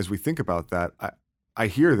then, as we think about that, I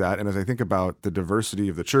hear that, and as I think about the diversity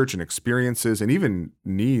of the church and experiences and even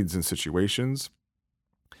needs and situations,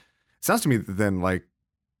 it sounds to me that then like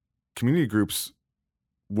community groups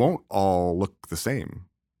won't all look the same.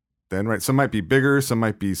 Then, right? Some might be bigger, some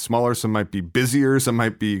might be smaller, some might be busier, some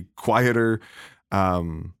might be quieter.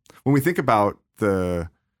 When we think about the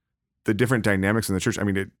different dynamics in the church, I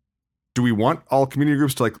mean, do we want all community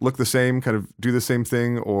groups to like look the same, kind of do the same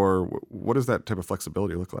thing, or what does that type of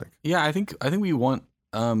flexibility look like? Yeah, I think we want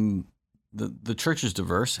the church is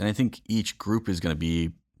diverse, and I think each group is going to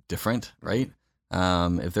be different, right?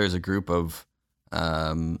 If there's a group of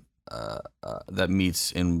that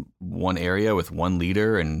meets in one area with one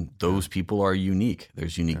leader, and those people are unique.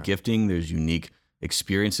 There's unique gifting, there's unique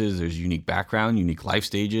experiences, there's unique background, unique life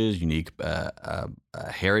stages, unique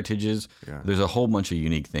heritages. Yeah. There's a whole bunch of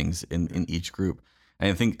unique things in each group.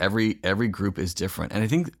 And I think every group is different. And I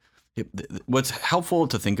think what's helpful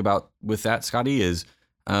to think about with that, Scotty, is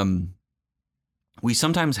we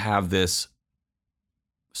sometimes have this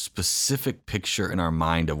specific picture in our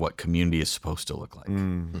mind of what community is supposed to look like.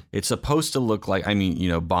 It's supposed to look like, I mean,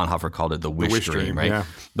 Bonhoeffer called it the wish dream, right? Yeah.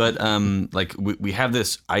 But like we have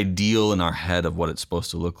this ideal in our head of what it's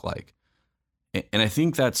supposed to look like. And I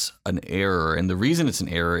think that's an error. And the reason it's an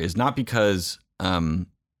error is not because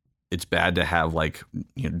it's bad to have like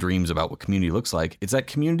dreams about what community looks like. It's that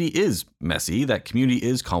community is messy, that community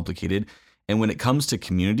is complicated. And when it comes to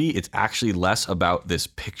community, it's actually less about this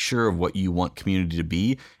picture of what you want community to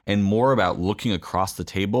be and more about looking across the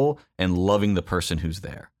table and loving the person who's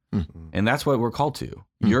there. Mm-hmm. And that's what we're called to.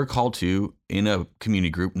 Mm-hmm. You're called to, in a community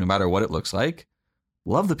group, no matter what it looks like,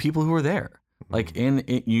 love the people who are there. Mm-hmm. Like,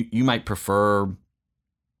 you might prefer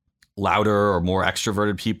louder or more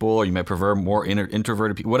extroverted people, or you might prefer more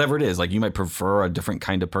introverted people, whatever it is. Like, you might prefer a different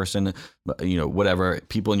kind of person, whatever,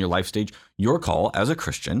 people in your life stage. Your call as a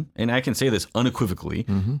Christian, and I can say this unequivocally,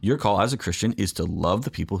 your call as a Christian is to love the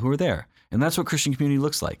people who are there. And that's what Christian community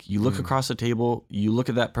looks like. You look across the table, you look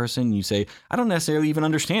at that person, you say, I don't necessarily even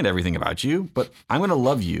understand everything about you, but I'm going to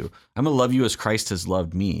love you. I'm going to love you as Christ has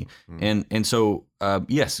loved me. And so,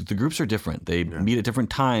 yes, the groups are different. They meet at different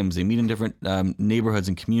times. They meet in different neighborhoods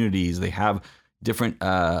and communities. They have different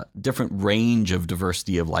range of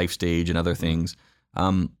diversity of life stage and other things.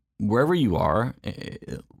 Wherever you are,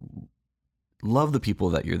 love the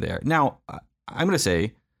people that you're there. Now, I'm going to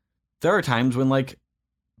say there are times when like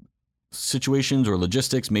situations or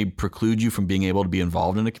logistics may preclude you from being able to be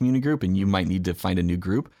involved in a community group, and you might need to find a new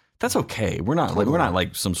group. That's okay. We're not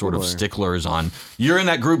like some sort of sticklers on you're in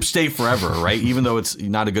that group, stay forever, right? Even though it's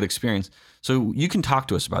not a good experience. So you can talk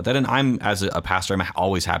to us about that. And I'm, as a pastor, I'm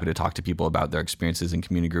always happy to talk to people about their experiences in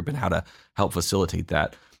community group and how to help facilitate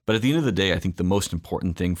that. But at the end of the day, I think the most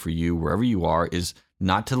important thing for you, wherever you are, is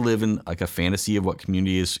not to live in like a fantasy of what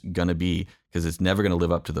community is going to be, because it's never going to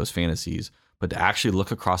live up to those fantasies, but to actually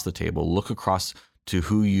look across the table, look across to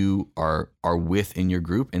who you are with in your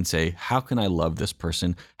group and say, how can I love this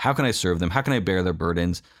person? How can I serve them? How can I bear their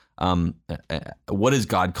burdens? What is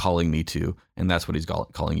God calling me to? And that's what he's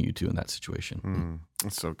calling you to in that situation.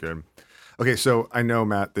 That's so good. Okay, so I know,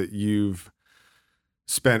 Matt, that you've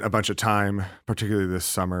spent a bunch of time, particularly this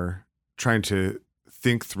summer, trying to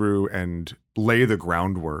think through and lay the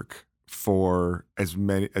groundwork for as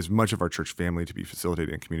much of our church family to be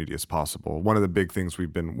facilitated in community as possible. One of the big things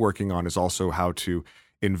we've been working on is also how to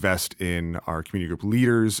invest in our community group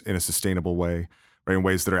leaders in a sustainable way, right? In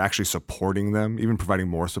ways that are actually supporting them, even providing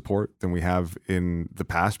more support than we have in the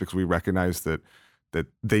past, because we recognize that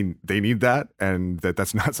they need that, and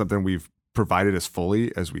that's not something we've provided as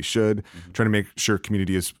fully as we should. Trying to make sure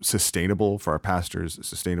community is sustainable for our pastors,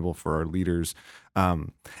 sustainable for our leaders,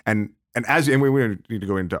 and we don't need to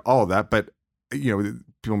go into all of that, but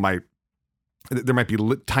people might there might be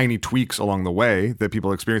tiny tweaks along the way that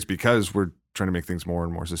people experience because we're trying to make things more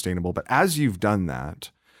and more sustainable. But as you've done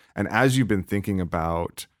that, and as you've been thinking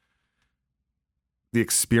about the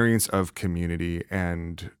experience of community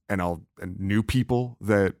and new people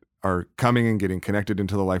that are coming and getting connected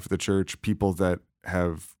into the life of the church, people that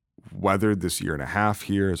have weathered this year and a half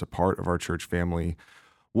here as a part of our church family,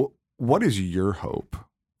 what is your hope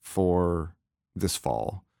for this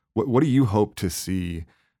fall? What do you hope to see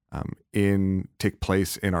take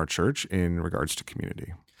place in our church in regards to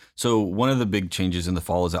community? So one of the big changes in the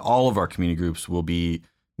fall is that all of our community groups will be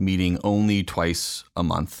meeting only twice a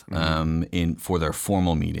month for their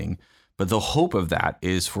formal meeting. But the hope of that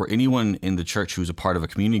is for anyone in the church who's a part of a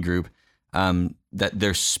community group, that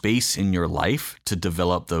there's space in your life to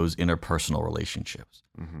develop those interpersonal relationships.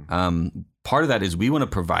 Part of that is we want to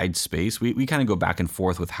provide space. We kind of go back and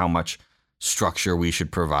forth with how much structure we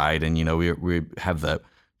should provide. And, we have the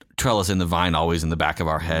trellis and the vine always in the back of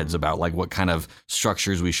our heads about like what kind of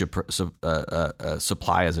structures we should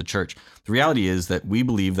supply as a church. The reality is that we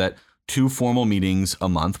believe that 2 formal meetings a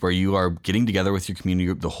month where you are getting together with your community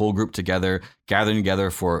group, the whole group together, gathering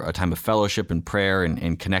together for a time of fellowship and prayer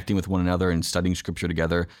and connecting with one another and studying scripture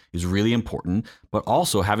together is really important. But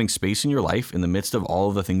also having space in your life in the midst of all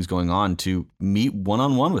of the things going on to meet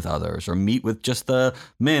one-on-one with others, or meet with just the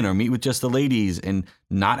men, or meet with just the ladies, and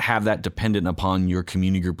not have that dependent upon your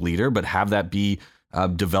community group leader, but have that be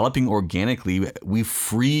developing organically. We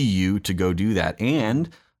free you to go do that. And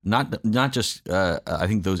not just I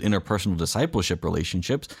think those interpersonal discipleship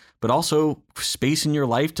relationships, but also space in your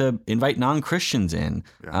life to invite non-Christians in.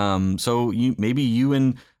 Yeah. So maybe you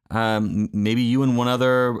and one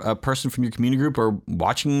other person from your community group are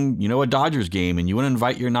watching, a Dodgers game, and you want to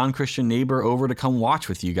invite your non-Christian neighbor over to come watch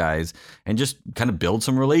with you guys and just kind of build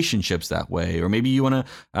some relationships that way. Or maybe you want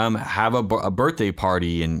to have a birthday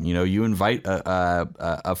party, and you invite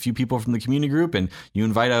a few people from the community group, and you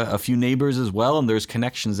invite a few neighbors as well, and there's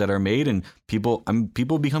connections that are made, and people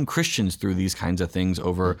become Christians through these kinds of things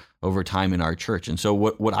over time in our church. And so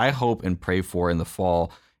what I hope and pray for in the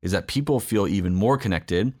fall is that people feel even more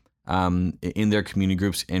connected in their community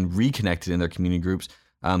groups and reconnected in their community groups,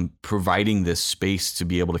 providing this space to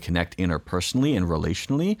be able to connect interpersonally and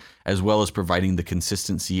relationally, as well as providing the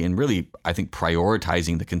consistency and really, I think,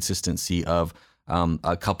 prioritizing the consistency of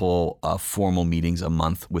a couple formal meetings a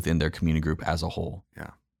month within their community group as a whole.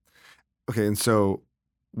 Yeah. Okay. And so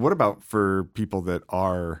what about for people that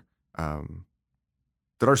are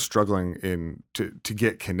struggling to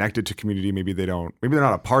get connected to community? Maybe they're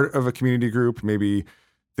not a part of a community group. Maybe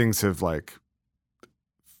things have like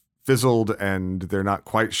fizzled and they're not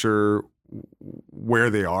quite sure where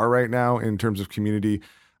they are right now in terms of community.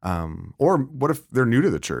 Or what if they're new to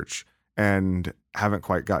the church and haven't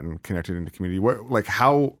quite gotten connected into community?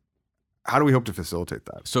 How do we hope to facilitate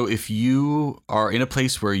that? So if you are in a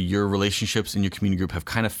place where your relationships in your community group have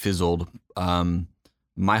kind of fizzled,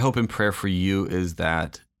 my hope and prayer for you is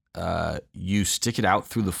that you stick it out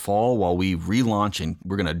through the fall while we relaunch, and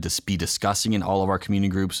we're going to be discussing in all of our community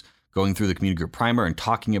groups, going through the community group primer and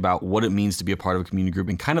talking about what it means to be a part of a community group,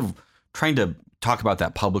 and kind of trying to talk about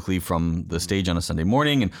that publicly from the stage on a Sunday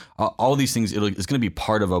morning. And all these things, it's going to be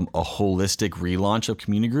part of a holistic relaunch of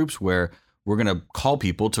community groups where we're going to call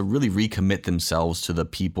people to really recommit themselves to the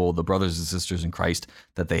people, the brothers and sisters in Christ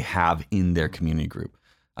that they have in their community group.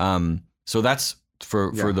 So that's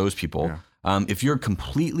for those people. Yeah. If you're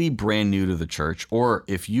completely brand new to the church, or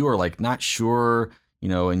if you are like not sure,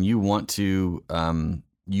 and you want to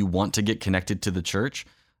get connected to the church,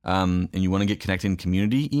 and you want to get connected in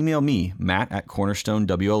community, email me,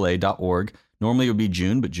 matt@cornerstonewla.org. Normally it would be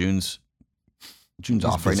June, but June's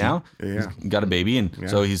off right now. Yeah. He's got a baby, and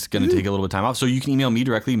so he's going to take a little bit of time off. So you can email me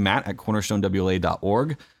directly,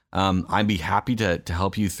 matt@cornerstonewla.org. I'd be happy to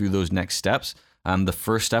help you through those next steps. The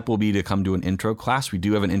first step will be to come to an intro class. We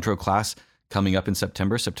do have an intro class coming up in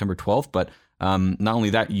September 12th. But not only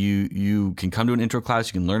that, you can come to an intro class,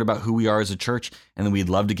 you can learn about who we are as a church, and then we'd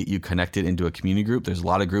love to get you connected into a community group. There's a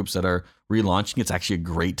lot of groups that are relaunching. It's actually a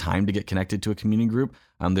great time to get connected to a community group.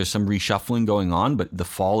 There's some reshuffling going on, but the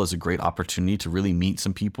fall is a great opportunity to really meet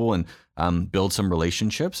some people and build some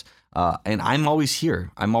relationships. And I'm always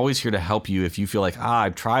here. I'm always here to help you. If you feel like,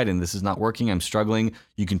 I've tried and this is not working, I'm struggling,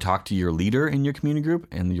 you can talk to your leader in your community group,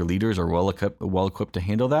 and your leaders are well equipped to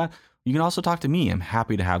handle that. You can also talk to me. I'm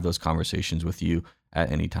happy to have those conversations with you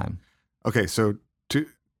at any time. Okay, so two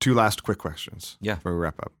last quick questions before we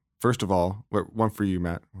wrap up. First of all, one for you,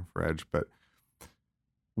 Matt, one for Reg, but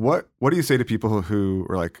what do you say to people who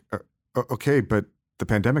are like, okay, but the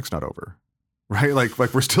pandemic's not over, right? Like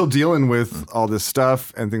we're still dealing with all this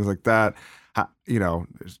stuff and things like that.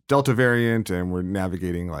 there's Delta variant, and we're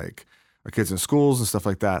navigating like our kids in schools and stuff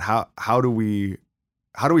like that. How do we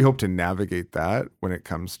hope to navigate that when it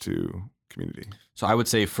comes to community? So I would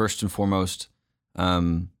say first and foremost,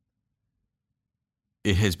 it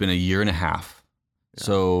has been a year and a half. Yeah.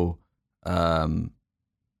 So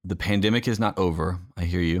the pandemic is not over. I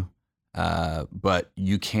hear you. But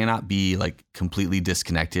you cannot be like completely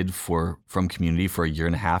disconnected from community for a year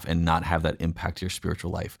and a half and not have that impact your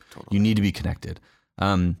spiritual life. Totally. You need to be connected.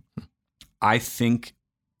 I think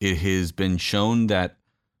it has been shown that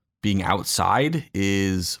being outside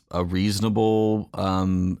is a reasonable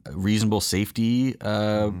safety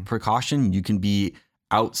precaution. You can be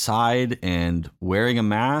outside and wearing a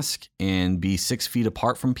mask and be 6 feet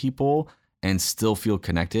apart from people and still feel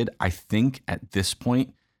connected. I think at this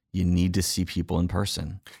point, you need to see people in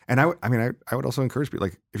person. And I would also encourage people,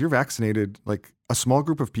 like, if you're vaccinated, like a small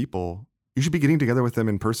group of people, you should be getting together with them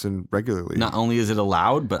in person regularly. Not only is it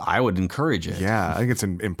allowed, but I would encourage it. Yeah, I think it's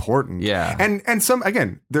important. Yeah. And some,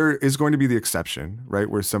 again, there is going to be the exception, right?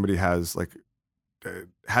 Where somebody has like,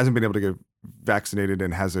 hasn't been able to get vaccinated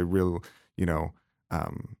and has a real,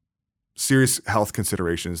 serious health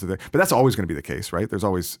considerations. But that's always going to be the case, right? There's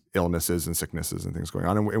always illnesses and sicknesses and things going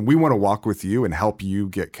on. And we want to walk with you and help you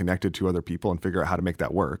get connected to other people and figure out how to make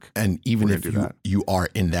that work. And even if you are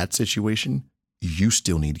in that situation, you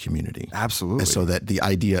still need community. Absolutely. And so that the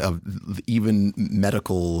idea of even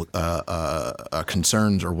medical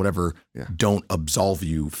concerns or whatever don't absolve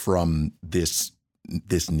you from this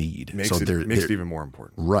need. Makes it even more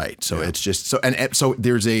important. Right. So it's just so so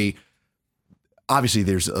there's obviously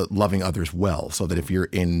there's loving others well, so that if you're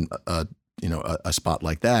in a spot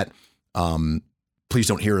like that, please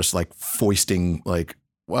don't hear us like foisting like,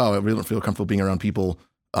 wow, I really don't feel comfortable being around people,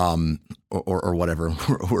 or whatever.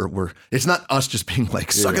 We're it's not us just being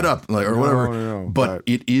like, suck it up, like, or whatever. No, but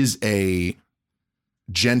it is a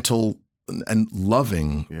gentle and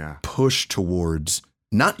loving push towards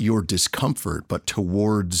not your discomfort, but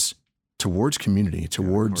towards community,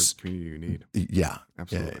 towards community you need. Yeah,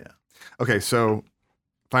 absolutely. Yeah. Okay, so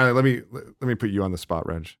finally, let me put you on the spot,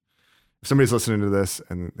 Reg. If somebody's listening to this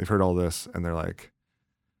and they've heard all this and they're like,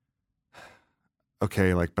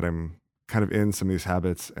 okay, like, but I'm kind of in some of these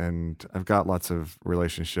habits and I've got lots of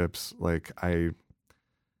relationships. Like it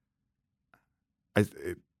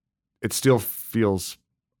still feels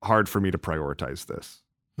hard for me to prioritize this.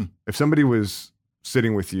 If somebody was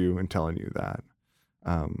sitting with you and telling you that,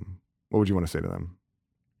 what would you want to say to them?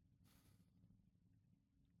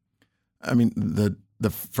 I mean,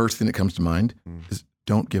 the first thing that comes to mind is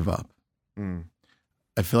don't give up.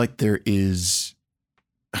 I feel like there is,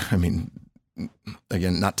 I mean,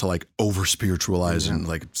 again, not to like over spiritualize and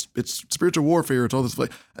like it's spiritual warfare. It's all this,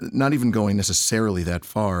 like, not even going necessarily that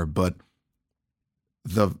far, but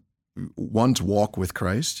one's walk with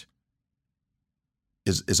Christ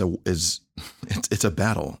it's a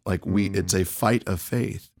battle. Like it's a fight of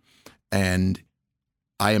faith. And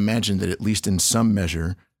I imagine that at least in some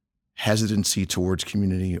measure, hesitancy towards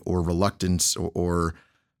community or reluctance or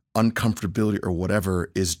uncomfortability or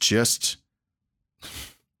whatever is just,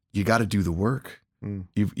 you got to do the work.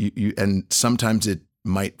 You and sometimes it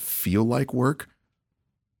might feel like work,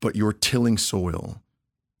 but you're tilling soil.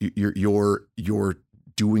 You're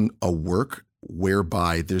doing a work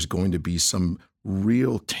whereby there's going to be some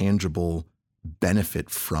real tangible benefit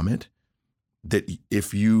from it that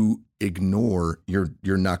if you ignore,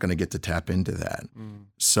 you're not going to get to tap into that.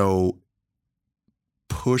 So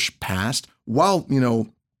push past while,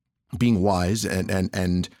 being wise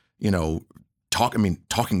and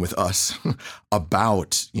talking with us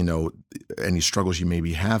about, any struggles you may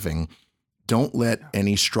be having. Don't let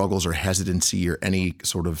any struggles or hesitancy or any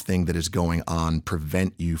sort of thing that is going on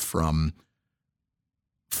prevent you from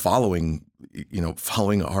following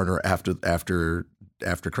harder after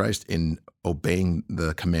Christ in obeying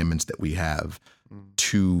the commandments that we have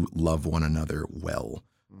to love one another well.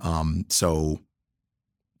 So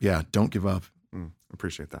yeah, don't give up.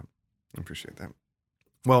 Appreciate that.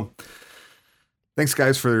 Well, thanks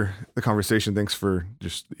guys for the conversation. Thanks for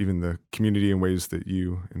just even the community and ways that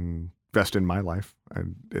you invest in my life. I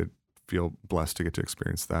feel blessed to get to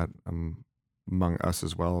experience that among us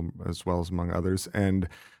as well as among others. And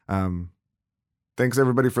thanks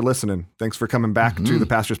everybody for listening. Thanks for coming back to the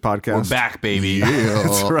Pastors Podcast. We're back, baby. Yeah.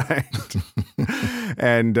 That's right.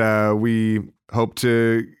 And we hope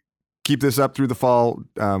to keep this up through the fall,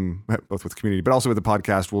 both with community, but also with the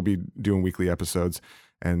podcast. We'll be doing weekly episodes.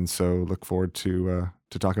 And so look forward to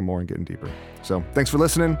talking more and getting deeper. So thanks for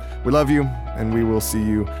listening. We love you, and we will see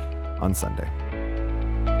you on Sunday.